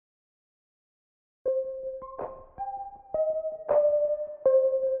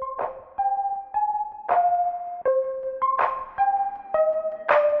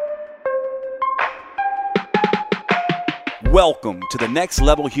Welcome to the Next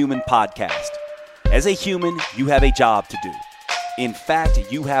Level Human podcast. As a human, you have a job to do. In fact,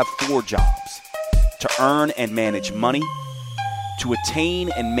 you have 4 jobs: to earn and manage money, to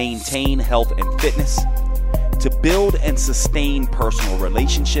attain and maintain health and fitness, to build and sustain personal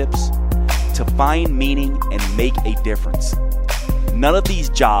relationships, to find meaning and make a difference. None of these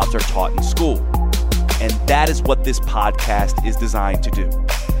jobs are taught in school, and that is what this podcast is designed to do.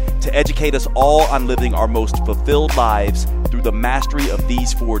 To educate us all on living our most fulfilled lives through the mastery of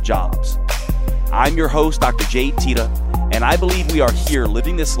these 4 jobs. I'm your host, Dr. Jade Tita, and I believe we are here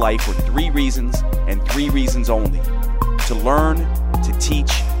living this life for 3 reasons and 3 reasons only: to learn, to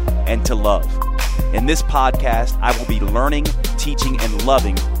teach, and to love. In this podcast, I will be learning, teaching, and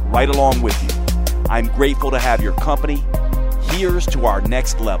loving right along with you. I'm grateful to have your company. Here's to our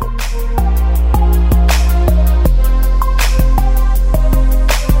next level.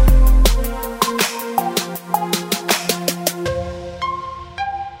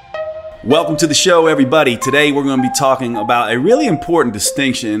 Welcome to the show, everybody. Today we're going to be talking about a really important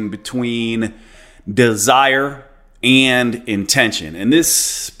distinction between desire and intention. And this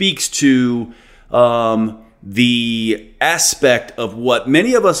speaks to the aspect of what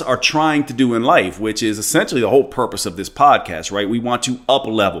many of us are trying to do in life, which is essentially the whole purpose of this podcast, right? We want to up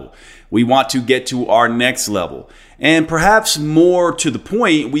level. We want to get to our next level. And perhaps more to the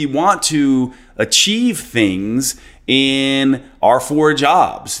point, we want to achieve things in our 4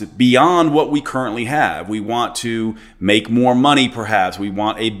 jobs beyond what we currently have. We want to make more money, perhaps. We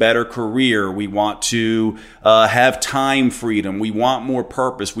want a better career. We want to have time freedom. We want more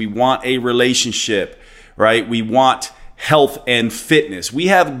purpose. We want a relationship, right? We want health and fitness. We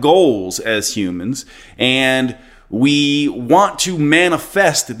have goals as humans, and we want to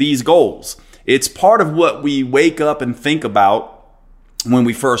manifest these goals. It's part of what we wake up and think about when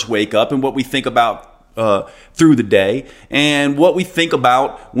we first wake up, and what we think about through the day, and what we think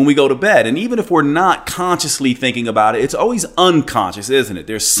about when we go to bed. And even if we're not consciously thinking about it, it's always unconscious, isn't it?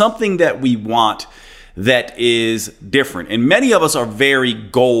 There's something that we want that is different. And many of us are very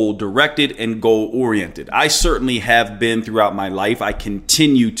goal-directed and goal-oriented. I certainly have been throughout my life. I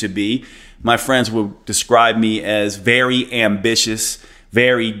continue to be. My friends will describe me as very ambitious,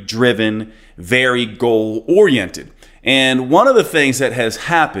 very driven, very goal-oriented. And one of the things that has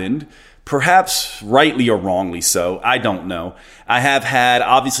happened, perhaps rightly or wrongly so, I don't know, I have had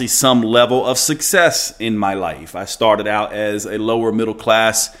obviously some level of success in my life. I started out as a lower middle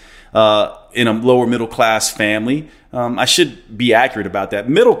class, in a lower middle class family. I should be accurate about that.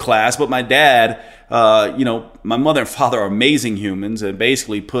 Middle class, but my dad, my mother and father are amazing humans and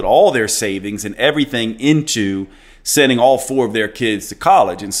basically put all their savings and everything into sending all 4 of their kids to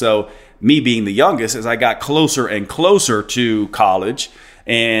college. And so me being the youngest, as I got closer and closer to college,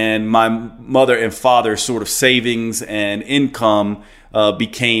 and my mother and father's sort of savings and income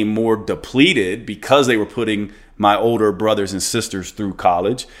became more depleted because they were putting my older brothers and sisters through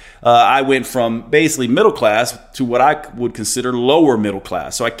college, I went from basically middle class to what I would consider lower middle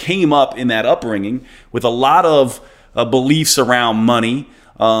class. So I came up in that upbringing with a lot of beliefs around money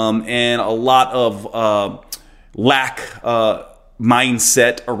and a lot of lack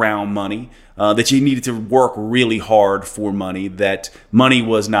mindset around money. That you needed to work really hard for money, that money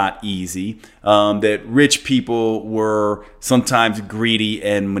was not easy, that rich people were sometimes greedy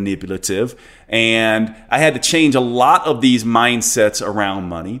and manipulative. And I had to change a lot of these mindsets around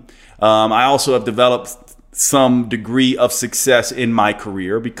money. I also have developed some degree of success in my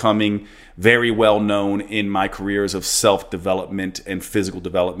career, becoming very well known in my careers of self-development and physical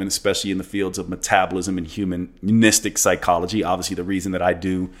development, especially in the fields of metabolism and humanistic psychology. Obviously, the reason that I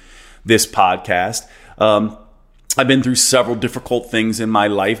do this podcast. I've been through several difficult things in my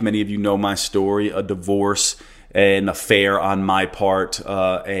life. Many of you know my story: a divorce, an affair on my part,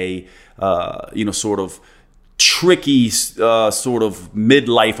 sort of tricky sort of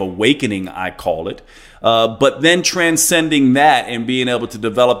midlife awakening, I call it. But then transcending that and being able to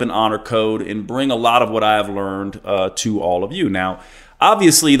develop an honor code and bring a lot of what I have learned to all of you. Now,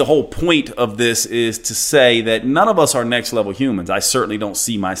 obviously, the whole point of this is to say that none of us are next level humans. I certainly don't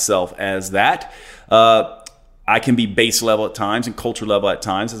see myself as that. I can be base level at times and culture level at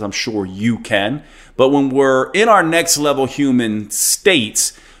times, as I'm sure you can. But when we're in our next level human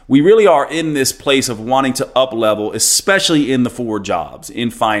states, we really are in this place of wanting to up level, especially in the 4 jobs: in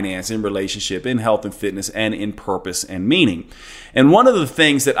finance, in relationship, in health and fitness, and in purpose and meaning. And one of the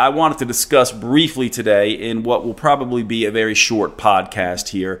things that I wanted to discuss briefly today in what will probably be a very short podcast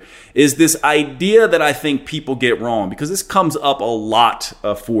here is this idea that I think people get wrong, because this comes up a lot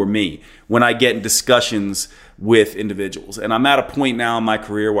for me when I get in discussions with individuals. And I'm at a point now in my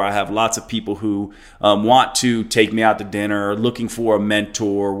career where I have lots of people who want to take me out to dinner, looking for a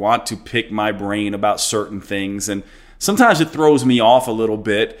mentor, want to pick my brain about certain things. And sometimes it throws me off a little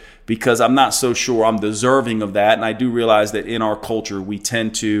bit because I'm not so sure I'm deserving of that. And I do realize that in our culture, we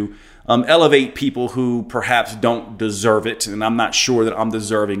tend to elevate people who perhaps don't deserve it. And I'm not sure that I'm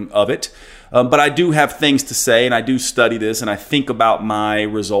deserving of it. But I do have things to say, and I do study this, and I think about my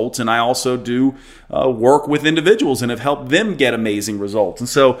results, and I also do work with individuals and have helped them get amazing results. And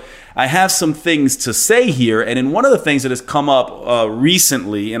so I have some things to say here, and in one of the things that has come up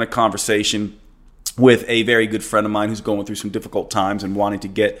recently in a conversation with a very good friend of mine who's going through some difficult times and wanting to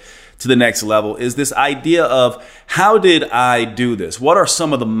get to the next level is this idea of how did I do this? What are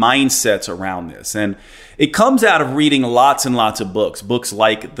some of the mindsets around this? And it comes out of reading lots and lots of books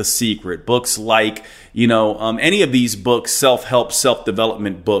like The Secret, books like, any of these books, self-help,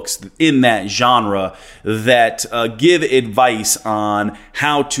 self-development books in that genre that give advice on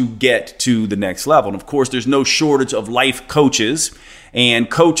how to get to the next level. And of course, there's no shortage of life coaches and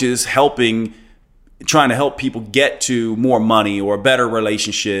coaches trying to help people get to more money or a better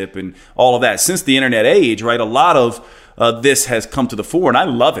relationship and all of that. Since the internet age, right, a lot of this has come to the fore, and I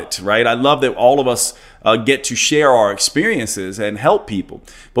love it, right? I love that all of us get to share our experiences and help people.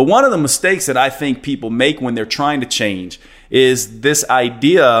 But one of the mistakes that I think people make when they're trying to change is this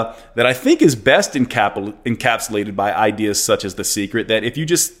idea that I think is best encapsulated by ideas such as The Secret, that if you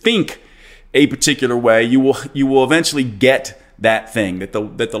just think a particular way, you will eventually get that thing, that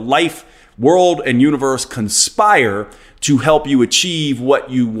the life, world, and universe conspire to help you achieve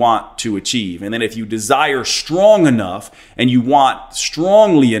what you want to achieve. And then if you desire strong enough and you want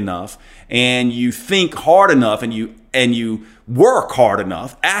strongly enough and you think hard enough and you work hard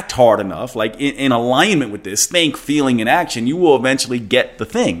enough, act hard enough, like in alignment with this, think, feeling, and action, you will eventually get the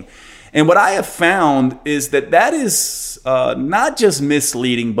thing. And what I have found is that is not just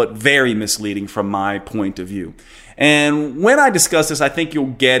misleading, but very misleading from my point of view. And when I discuss this, I think you'll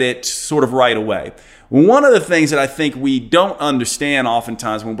get it sort of right away. One of the things that I think we don't understand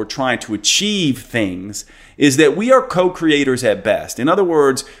oftentimes when we're trying to achieve things is that we are co-creators at best. In other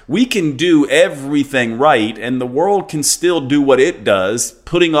words, we can do everything right and the world can still do what it does,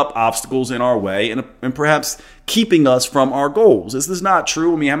 putting up obstacles in our way and perhaps keeping us from our goals. This is not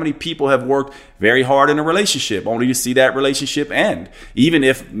true. I mean, how many people have worked very hard in a relationship only to see that relationship end, even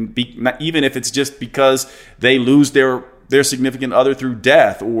if it's just because they lose their significant other through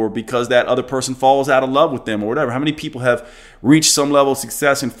death or because that other person falls out of love with them or whatever. How many people have reached some level of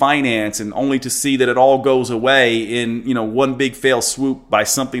success in finance and only to see that it all goes away in, one big fail swoop by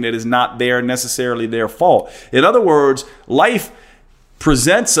something that is not necessarily their fault. In other words, life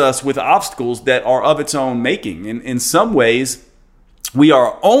presents us with obstacles that are of its own making. In some ways, we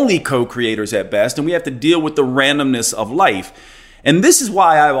are only co-creators at best, and we have to deal with the randomness of life. And this is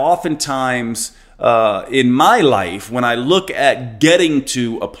why I've oftentimes in my life, when I look at getting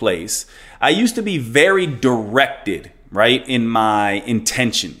to a place, I used to be very directed, right, in my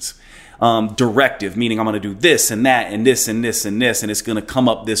intentions. Directive, meaning I'm going to do this and that and this and this and this, and it's going to come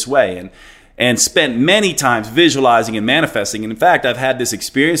up this way. And spent many times visualizing and manifesting. And in fact, I've had this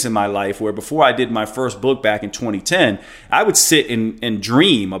experience in my life where before I did my first book back in 2010, I would sit and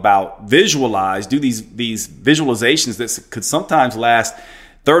dream about, do these visualizations that could sometimes last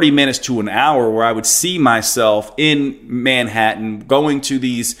 30 minutes to an hour, where I would see myself in Manhattan going to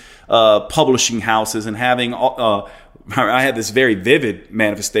these publishing houses and having I had this very vivid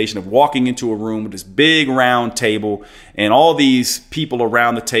manifestation of walking into a room with this big round table and all these people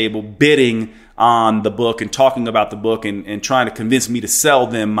around the table bidding on the book and talking about the book and trying to convince me to sell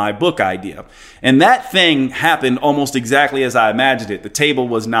them my book idea. And that thing happened almost exactly as I imagined it. The table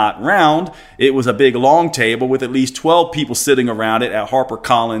was not round. It was a big long table with at least 12 people sitting around it at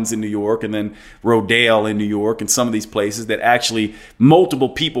HarperCollins in New York and then Rodale in New York and some of these places that actually multiple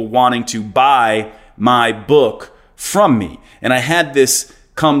people wanting to buy my book from me. And I had this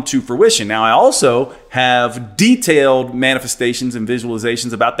come to fruition. Now, I also have detailed manifestations and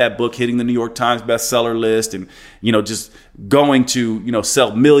visualizations about that book hitting the New York Times bestseller list and, just going to,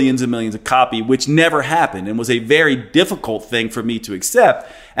 sell millions and millions of copies, which never happened and was a very difficult thing for me to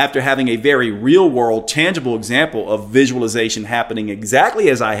accept after having a very real world, tangible example of visualization happening exactly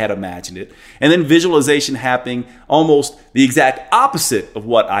as I had imagined it, and then visualization happening almost the exact opposite of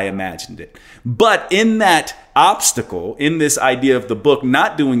what I imagined it. But in that obstacle, in this idea of the book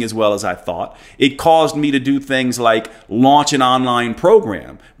not doing as well as I thought, it caused me to do things like launch an online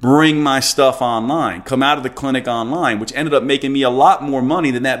program, bring my stuff online, come out of the clinic online, which ended up making me a lot more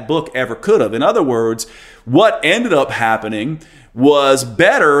money than that book ever could have. In other words, what ended up happening was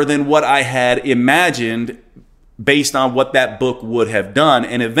better than what I had imagined based on what that book would have done,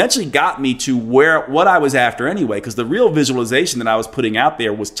 and eventually got me to what I was after anyway, because the real visualization that I was putting out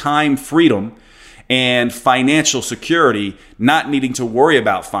there was time freedom and financial security, not needing to worry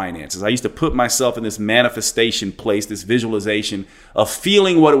about finances. I used to put myself in this manifestation place, this visualization of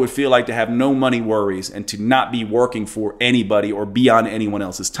feeling what it would feel like to have no money worries and to not be working for anybody or be on anyone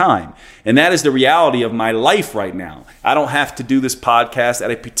else's time. And that is the reality of my life right now. I don't have to do this podcast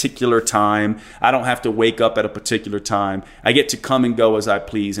at a particular time. I don't have to wake up at a particular time. I get to come and go as I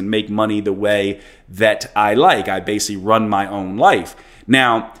please and make money the way that I like. I basically run my own life.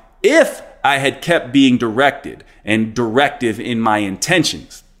 Now, if I had kept being directed and directive in my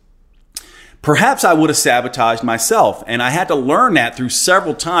intentions, perhaps I would have sabotaged myself. And I had to learn that through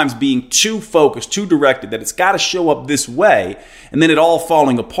several times being too focused, too directed, that it's got to show up this way. And then it all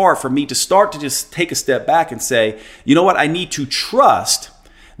falling apart for me to start to just take a step back and say, you know what? I need to trust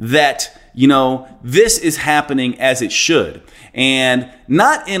that, this is happening as it should. And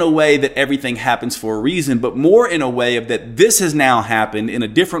not in a way that everything happens for a reason, but more in a way of that this has now happened in a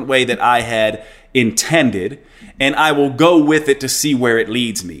different way that I had intended, and I will go with it to see where it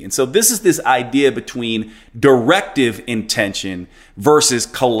leads me. And so this is this idea between directive intention versus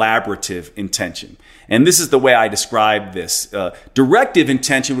collaborative intention. And this is the way I describe this. Directive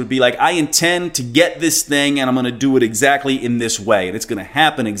intention would be like, I intend to get this thing and I'm going to do it exactly in this way. And it's going to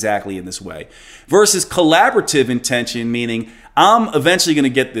happen exactly in this way. Versus collaborative intention, meaning I'm eventually going to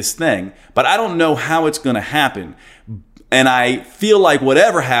get this thing, but I don't know how it's going to happen. And I feel like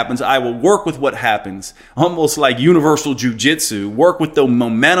whatever happens, I will work with what happens, almost like universal jujitsu, work with the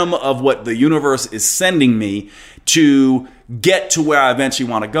momentum of what the universe is sending me to get to where I eventually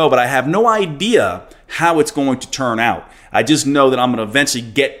want to go. But I have no idea how it's going to turn out. I just know that I'm going to eventually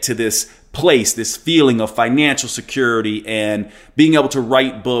get to this place, this feeling of financial security and being able to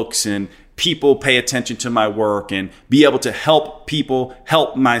write books and people pay attention to my work and be able to help people,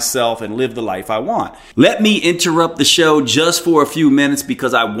 help myself, and live the life I want. Let me interrupt the show just for a few minutes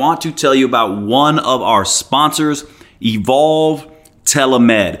because I want to tell you about one of our sponsors, Evolve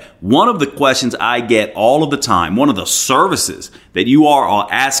Telemed. One of the questions I get all of the time, one of the services that you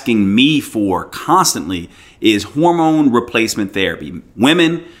are asking me for constantly is hormone replacement therapy.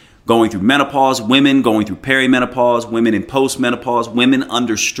 Women going through menopause, women going through perimenopause, women in postmenopause, women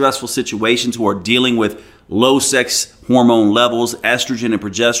under stressful situations who are dealing with low sex hormone levels, estrogen and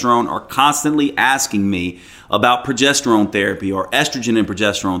progesterone, are constantly asking me about progesterone therapy or estrogen and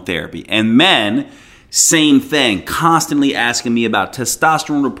progesterone therapy. And men, same thing, constantly asking me about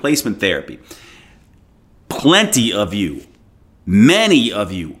testosterone replacement therapy. Plenty of you, many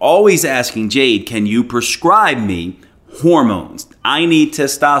of you, always asking, Jade, can you prescribe me hormones? I need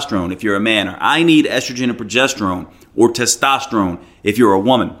testosterone if you're a man, or I need estrogen and progesterone or testosterone if you're a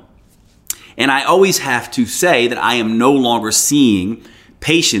woman. And I always have to say that I am no longer seeing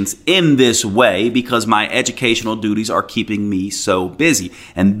patients in this way because my educational duties are keeping me so busy.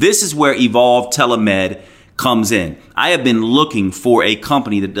 And this is where Evolve Telemed comes in. I have been looking for a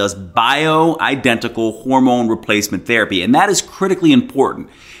company that does bioidentical hormone replacement therapy, and that is critically important.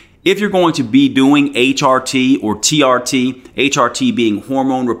 If you're going to be doing HRT or TRT, HRT being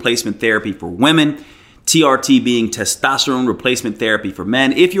hormone replacement therapy for women, TRT being testosterone replacement therapy for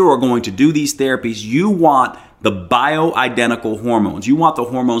men, if you are going to do these therapies, you want the bioidentical hormones. You want the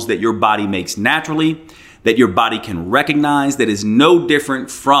hormones that your body makes naturally, that your body can recognize, that is no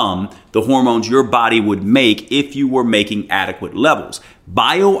different from the hormones your body would make if you were making adequate levels.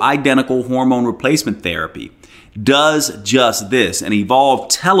 Bioidentical hormone replacement therapy does just this. And Evolve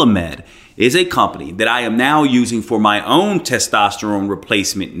Telemed is a company that I am now using for my own testosterone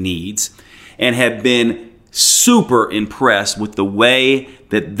replacement needs and have been super impressed with the way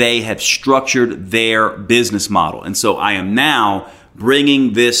that they have structured their business model. And so I am now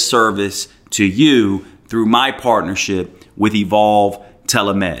bringing this service to you through my partnership with Evolve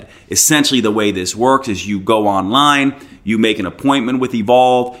Telemed. Essentially, the way this works is you go online, you make an appointment with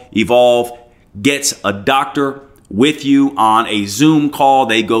Evolve. Evolve gets a doctor with you on a Zoom call.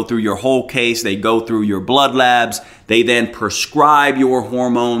 They go through your whole case. They go through your blood labs. They then prescribe your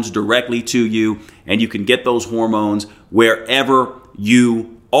hormones directly to you, and you can get those hormones wherever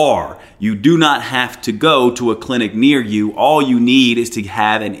you are. You do not have to go to a clinic near you. All you need is to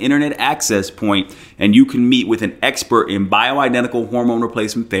have an internet access point, and you can meet with an expert in bioidentical hormone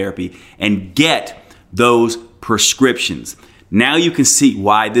replacement therapy and get those prescriptions. Now you can see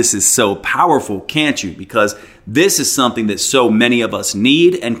why this is so powerful, can't you? Because this is something that so many of us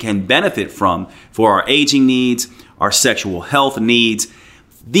need and can benefit from for our aging needs, our sexual health needs.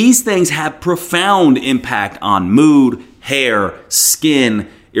 These things have profound impact on mood, hair, skin,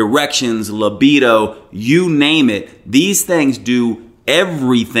 erections, libido, you name it. These things do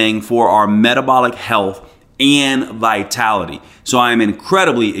everything for our metabolic health and vitality. So I am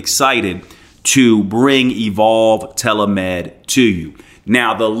incredibly excited to bring Evolve Telemed to you.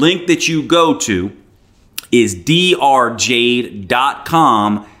 Now, the link that you go to is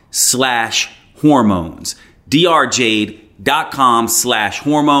drjade.com/hormones.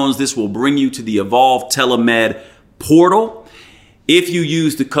 drjade.com/hormones. This will bring you to the Evolve Telemed portal. If you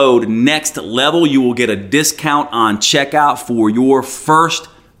use the code NEXTLEVEL, you will get a discount on checkout for your first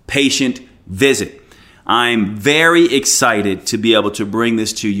patient visit. I'm very excited to be able to bring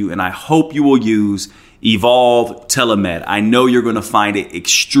this to you, and I hope you will use Evolve Telemed. I know you're going to find it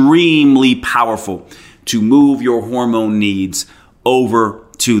extremely powerful to move your hormone needs over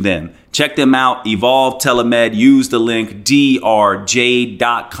to them. Check them out, Evolve Telemed. Use the link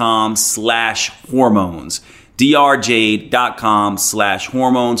drjade.com/hormones.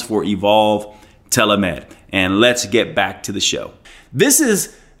 drjade.com/hormones for Evolve Telemed. And let's get back to the show. This is,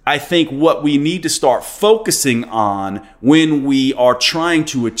 I think, what we need to start focusing on when we are trying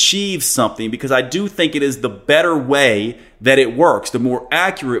to achieve something, because I do think it is the better way that it works, the more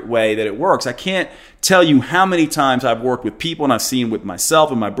accurate way that it works. I can't tell you how many times I've worked with people, and I've seen with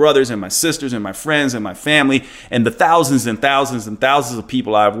myself and my brothers and my sisters and my friends and my family and the thousands and thousands and thousands of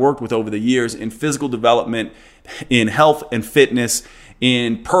people I've worked with over the years in physical development, in health and fitness,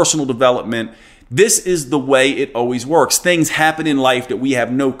 in personal development. This is the way it always works. Things happen in life that we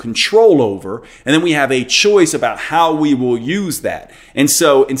have no control over, and then we have a choice about how we will use that. And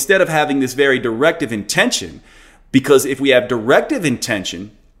so instead of having this very directive intention, because if we have directive intention,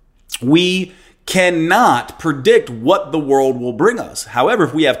 we cannot predict what the world will bring us. However,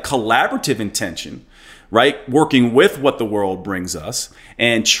 if we have collaborative intention, right, working with what the world brings us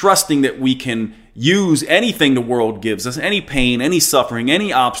and trusting that we can use anything the world gives us, any pain, any suffering,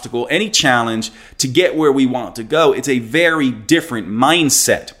 any obstacle, any challenge to get where we want to go, it's a very different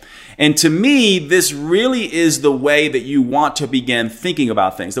mindset. And to me, this really is the way that you want to begin thinking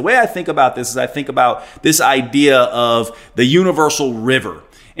about things. The way I think about this is I think about this idea of the universal river.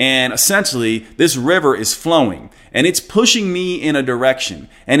 And essentially, this river is flowing and it's pushing me in a direction.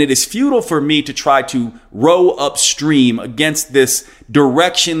 And it is futile for me to try to row upstream against this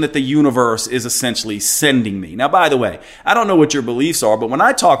direction that the universe is essentially sending me. Now, by the way, I don't know what your beliefs are, but when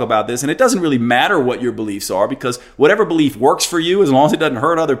I talk about this, and it doesn't really matter what your beliefs are, because whatever belief works for you, as long as it doesn't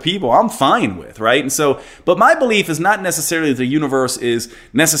hurt other people, I'm fine with, right? And so, but my belief is not necessarily that the universe is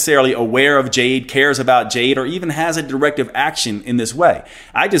necessarily aware of Jade, cares about Jade, or even has a directive action in this way.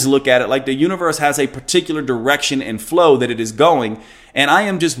 I just look at it like the universe has a particular direction and flow that it is going, and I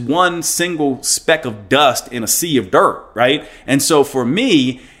am just one single speck of dust in a sea of dirt, right? And so for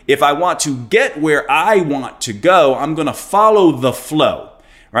me, if I want to get where I want to go, I'm going to follow the flow,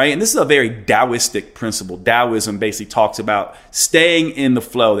 right? And this is a very Taoistic principle. Taoism basically talks about staying in the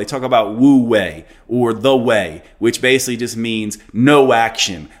flow. They talk about Wu Wei, or the way, which basically just means no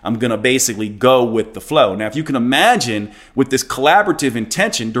action. I'm going to basically go with the flow. Now, if you can imagine with this collaborative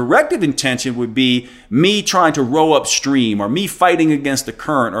intention, directive intention would be me trying to row upstream, or me fighting against the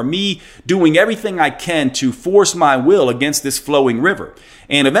current, or me doing everything I can to force my will against this flowing river.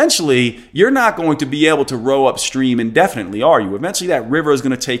 And eventually, you're not going to be able to row upstream indefinitely, are you? Eventually, that river is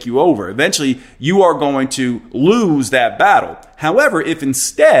going to take you over. Eventually, you are going to lose that battle. However, if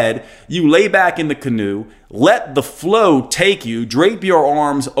instead you lay back in the canoe, let the flow take you, drape your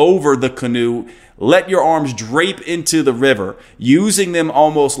arms over the canoe, let your arms drape into the river, using them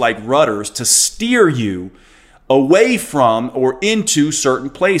almost like rudders to steer you away from or into certain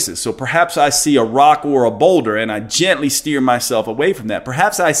places. So perhaps I see a rock or a boulder and I gently steer myself away from that.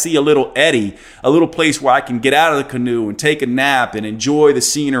 Perhaps I see a little eddy, a little place where I can get out of the canoe and take a nap and enjoy the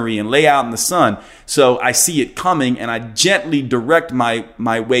scenery and lay out in the sun. So I see it coming and I gently direct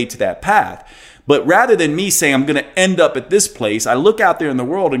my way to that path. But rather than me saying I'm going to end up at this place, I look out there in the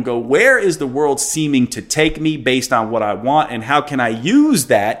world and go, where is the world seeming to take me based on what I want, and how can I use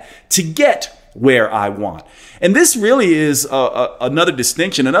that to get where I want? And this really is another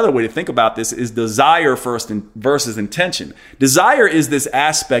distinction. Another way to think about this is desire first versus intention. Desire is this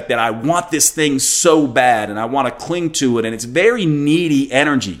aspect that I want this thing so bad and I want to cling to it, and it's very needy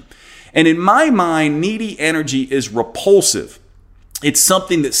energy. And in my mind, needy energy is repulsive. It's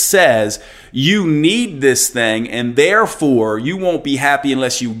something that says you need this thing and therefore you won't be happy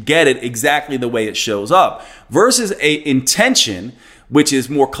unless you get it exactly the way it shows up. Versus a intention, which is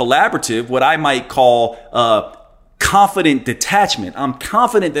more collaborative, what I might call confident detachment. I'm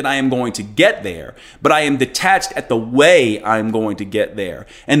confident that I am going to get there, but I am detached at the way I'm going to get there.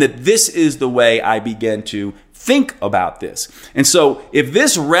 And that this is the way I begin to think about this. And so if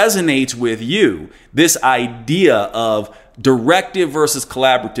this resonates with you, this idea of directive versus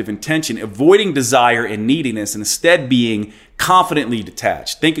collaborative intention, avoiding desire and neediness and instead being confidently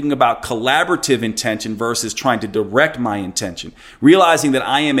detached, thinking about collaborative intention versus trying to direct my intention, realizing that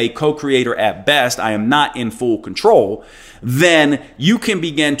I am a co-creator at best, I am not in full control, then you can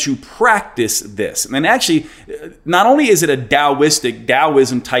begin to practice this. And actually, not only is it a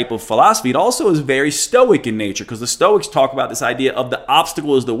Taoism type of philosophy, it also is very Stoic in nature, because the Stoics talk about this idea of the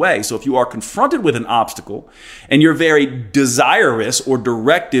obstacle is the way. So if you are confronted with an obstacle and you're very desirous or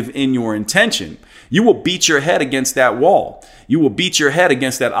directive in your intention, you will beat your head against that wall. You will beat your head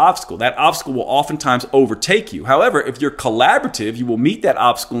against that obstacle. That obstacle will oftentimes overtake you. However, if you're collaborative, you will meet that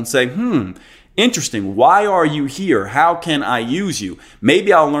obstacle and say, interesting. Why are you here? How can I use you?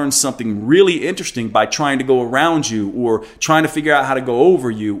 Maybe I'll learn something really interesting by trying to go around you or trying to figure out how to go over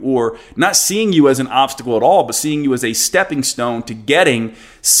you, or not seeing you as an obstacle at all, but seeing you as a stepping stone to getting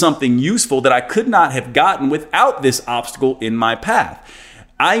something useful that I could not have gotten without this obstacle in my path.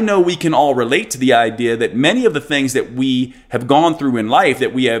 I know we can all relate to the idea that many of the things that we have gone through in life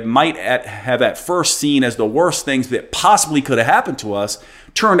that we might have at first seen as the worst things that possibly could have happened to us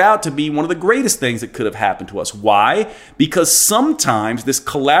turned out to be one of the greatest things that could have happened to us. Why? Because sometimes this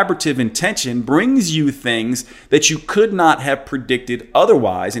collaborative intention brings you things that you could not have predicted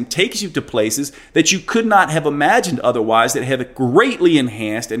otherwise and takes you to places that you could not have imagined otherwise that have greatly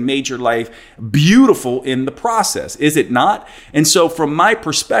enhanced and made your life beautiful in the process. Is it not? And so from my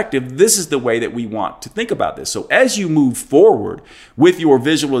perspective, this is the way that we want to think about this. So as you move forward with your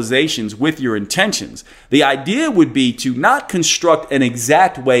visualizations, with your intentions, the idea would be to not construct an exact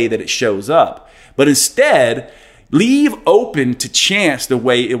way that it shows up, but instead leave open to chance the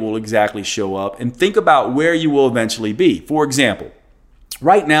way it will exactly show up and think about where you will eventually be. For example,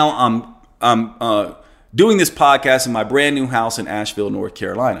 right now I'm doing this podcast in my brand new house in Asheville, North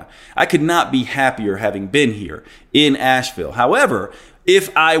Carolina. I could not be happier having been here in Asheville. However,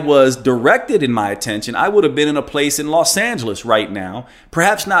 if I was directed in my attention, I would have been in a place in Los Angeles right now,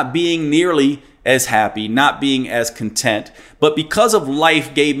 perhaps not being nearly as happy, not being as content, but because of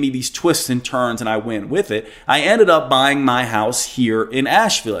life gave me these twists and turns and I went with it, I ended up buying my house here in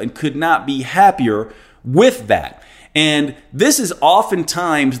Asheville and could not be happier with that. And this is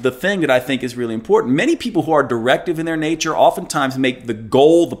oftentimes the thing that I think is really important. Many people who are directive in their nature oftentimes make the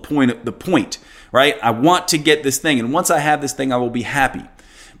goal the point, right? I want to get this thing, and once I have this thing, I will be happy.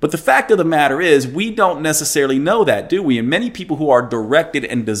 But the fact of the matter is, we don't necessarily know that, do we? And many people who are directed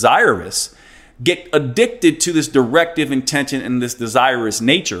and desirous get addicted to this directive intention and this desirous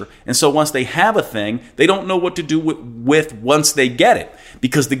nature. And so once they have a thing, they don't know what to do with once they get it,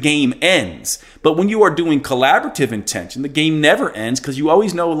 because the game ends. But when you are doing collaborative intention, the game never ends, because you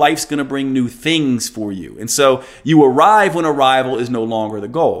always know life's going to bring new things for you. And so you arrive when arrival is no longer the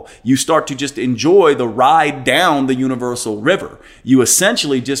goal. You start to just enjoy the ride down the universal river. You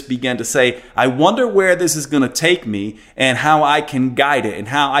essentially just begin to say, I wonder where this is going to take me and how I can guide it and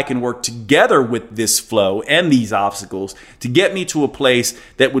how I can work together with this flow and these obstacles to get me to a place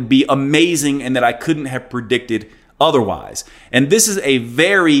that would be amazing and that I couldn't have predicted otherwise. And this is a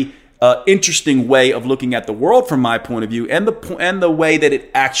very interesting way of looking at the world from my point of view, and the way that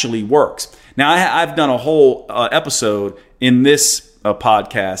it actually works. Now, I've done a whole episode in this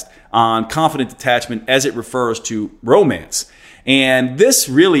podcast on confident detachment as it refers to romance. And this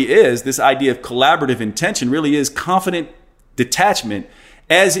idea of collaborative intention really is confident detachment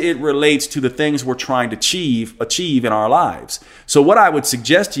as it relates to the things we're trying to achieve in our lives. So what I would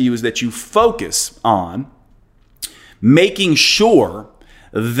suggest to you is that you focus on making sure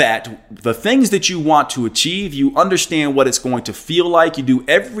that the things that you want to achieve, you understand what it's going to feel like. You do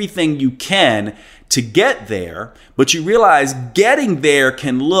everything you can to get there, but you realize getting there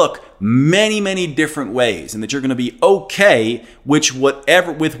can look many, many different ways, and that you're going to be okay with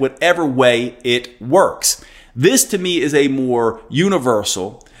whatever way it works. This to me is a more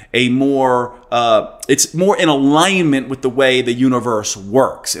universal, it's more in alignment with the way the universe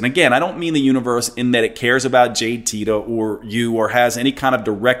works. And again, I don't mean the universe in that it cares about Jade Teta or you or has any kind of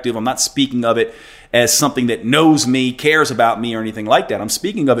directive. I'm not speaking of it as something that knows me, cares about me, or anything like that. I'm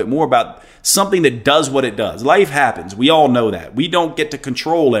speaking of it more about something that does what it does. Life happens. We all know that. We don't get to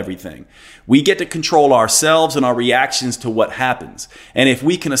control everything. We get to control ourselves and our reactions to what happens. And if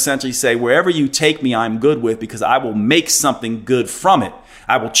we can essentially say, wherever you take me, I'm good with, because I will make something good from it.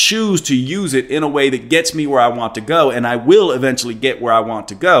 I will choose to use it in a way that gets me where I want to go, and I will eventually get where I want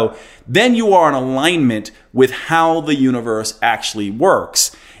to go. Then you are in alignment with how the universe actually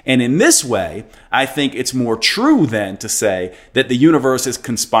works. And in this way, I think it's more true then to say that the universe is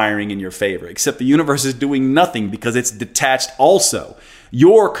conspiring in your favor, except the universe is doing nothing because it's detached also.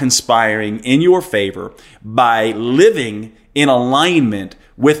 You're conspiring in your favor by living in alignment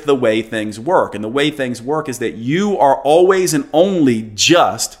with the way things work. And the way things work is that you are always and only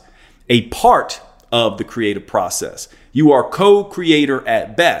just a part of the creative process. You are co-creator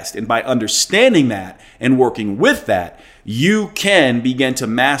at best. And by understanding that and working with that, you can begin to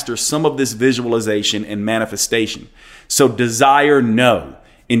master some of this visualization and manifestation. So desire, no.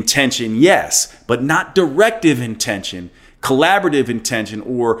 Intention, yes, but not directive intention, collaborative intention,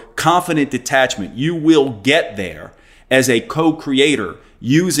 or confident detachment. You will get there as a co-creator,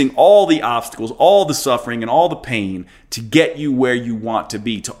 using all the obstacles, all the suffering, and all the pain to get you where you want to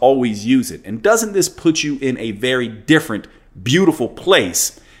be, to always use it. And doesn't this put you in a very different, beautiful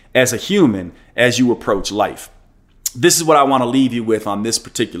place as a human as you approach life? This is what I want to leave you with on this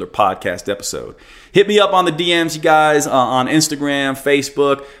particular podcast episode. Hit me up on the DMs, you guys, on Instagram,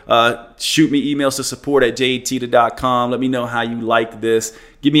 Facebook. Shoot me emails to support@jtita.com. Let me know how you like this.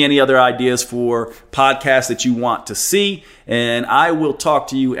 Give me any other ideas for podcasts that you want to see. And I will talk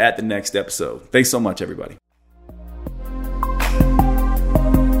to you at the next episode. Thanks so much, everybody.